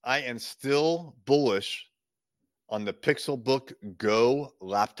I am still bullish on the Pixelbook Go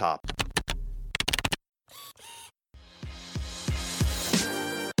laptop.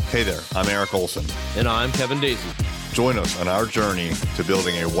 Hey there, I'm Eric Olson. And I'm Kevin Daisy. Join us on our journey to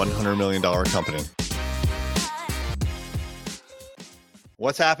building a $100 million company.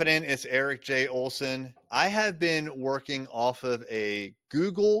 What's happening? It's Eric J. Olson. I have been working off of a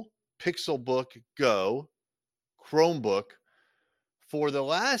Google Pixelbook Go Chromebook for the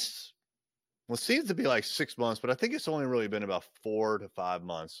last, well, it seems to be like 6 months, but I think it's only really been about 4 to 5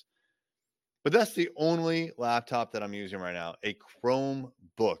 months. But that's the only laptop that I'm using right now, a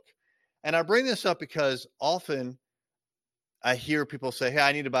Chromebook. And I bring this up because often I hear people say, hey,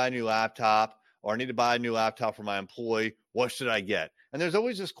 I need to buy a new laptop, or I need to buy a new laptop for my employee. What should I get? And there's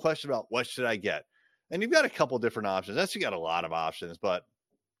always this question about what should I get? And you've got a couple different options. Actually, got a lot of options, but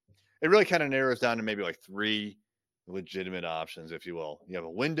it really kind of narrows down to maybe like 3 legitimate options, if you will. You have a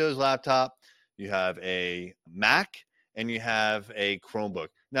Windows laptop, you have a Mac, and you have a Chromebook.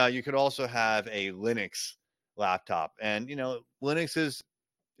 Now, you could also have a Linux laptop. And, you know, Linux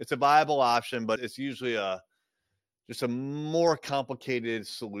it's a viable option, but it's usually just a more complicated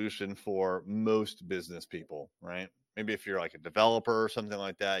solution for most business people, right? Maybe if you're like a developer or something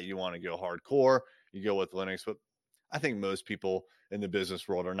like that, you want to go hardcore, you go with Linux. But I think most people in the business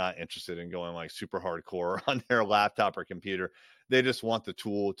world are not interested in going like super hardcore on their laptop or computer. They just want the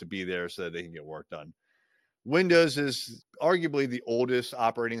tool to be there so that they can get work done. Windows is arguably the oldest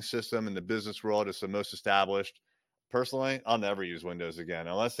operating system in the business world. It's the most established. Personally, I'll never use Windows again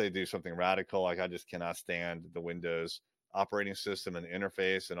unless they do something radical. Like I just cannot stand the Windows operating system and the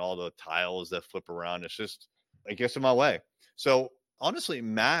interface and all the tiles that flip around. It gets in my way. So honestly,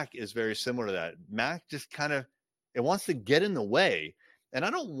 Mac is very similar to that. Mac just it wants to get in the way. And I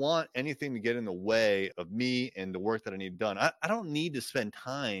don't want anything to get in the way of me and the work that I need done. I don't need to spend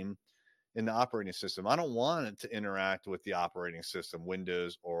time in the operating system. I don't want it to interact with the operating system,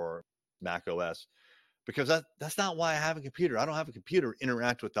 Windows or Mac OS, because that's not why I have a computer. I don't have a computer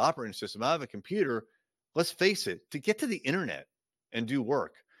interact with the operating system. I have a computer, let's face it, to get to the internet and do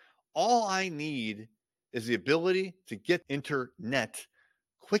work. All I need is the ability to get internet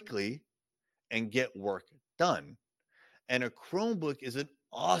quickly and get work done. And a Chromebook is an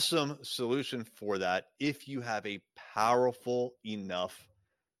awesome solution for that if you have a powerful enough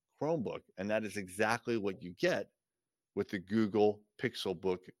Chromebook. And that is exactly what you get with the Google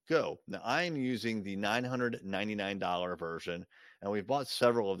Pixelbook Go. Now, I am using the $999 version, and we've bought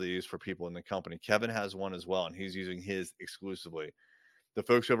several of these for people in the company. Kevin has one as well, and he's using his exclusively. The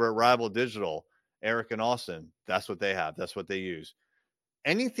folks over at Rival Digital, Eric and Austin, that's what they have. That's what they use.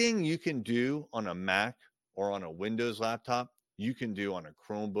 Anything you can do on a Mac or on a Windows laptop, you can do on a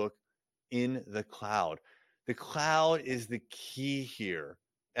Chromebook in the cloud. The cloud is the key here.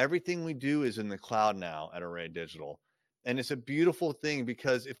 Everything we do is in the cloud now at Array Digital. And it's a beautiful thing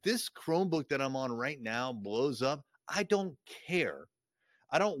because if this Chromebook that I'm on right now blows up, I don't care.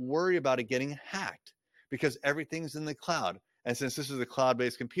 I don't worry about it getting hacked because everything's in the cloud. And since this is a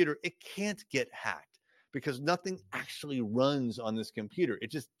cloud-based computer, it can't get hacked because nothing actually runs on this computer.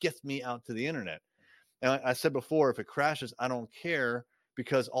 It just gets me out to the internet. And I said before, if it crashes, I don't care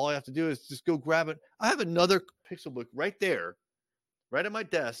because all I have to do is just go grab it. I have another Pixelbook right there, right at my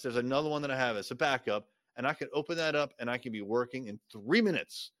desk. There's another one that I have. It's a backup. And I could open that up and I could be working in 3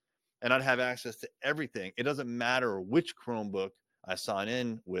 minutes and I'd have access to everything. It doesn't matter which Chromebook I sign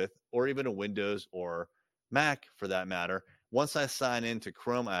in with, or even a Windows or Mac for that matter. Once I sign into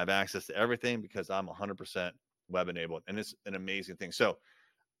Chrome, I have access to everything because I'm 100% web enabled. And it's an amazing thing. So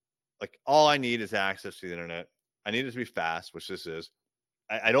like all I need is access to the internet. I need it to be fast, which this is.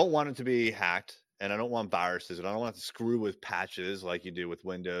 I don't want it to be hacked. And I don't want viruses, and I don't want to screw with patches like you do with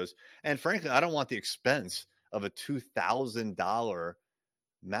Windows. And frankly, I don't want the expense of a $2,000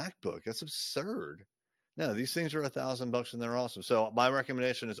 MacBook. That's absurd. No, these things are $1,000 and they're awesome. So my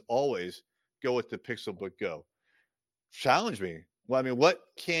recommendation is always go with the Pixelbook Go. Challenge me. Well, I mean, what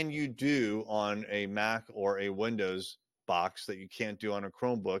can you do on a Mac or a Windows box that you can't do on a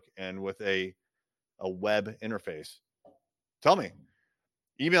Chromebook and with a web interface? Tell me.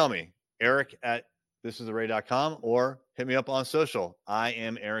 Email me, eric@thisisarray.com, or hit me up on social. I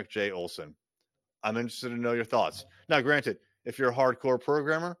am Eric J. Olson. I'm interested to know your thoughts. Now, granted, if you're a hardcore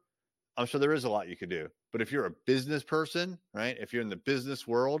programmer, I'm sure there is a lot you could do. But if you're a business person, right? If you're in the business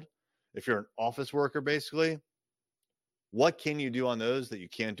world, if you're an office worker, basically, what can you do on those that you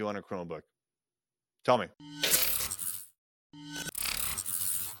can't do on a Chromebook? Tell me.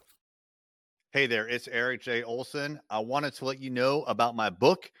 Hey there, it's Eric J. Olson. I wanted to let you know about my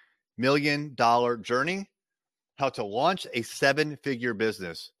book, $1 Million Journey: how to launch a 7-figure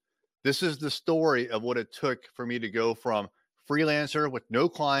business. This is the story of what it took for me to go from freelancer with no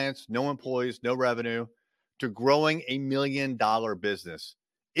clients, no employees, no revenue, to growing $1 million business.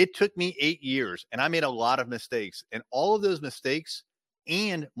 It took me 8 years, and I made a lot of mistakes. And all of those mistakes,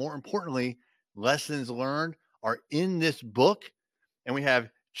 and more importantly, lessons learned, are in this book. And we have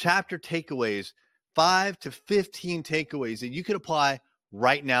chapter takeaways, 5 to 15 takeaways that you could apply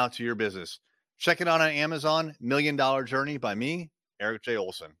right now to your business. Check it out on Amazon, $1 Million Journey by me, Eric J.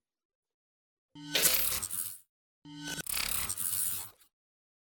 Olson.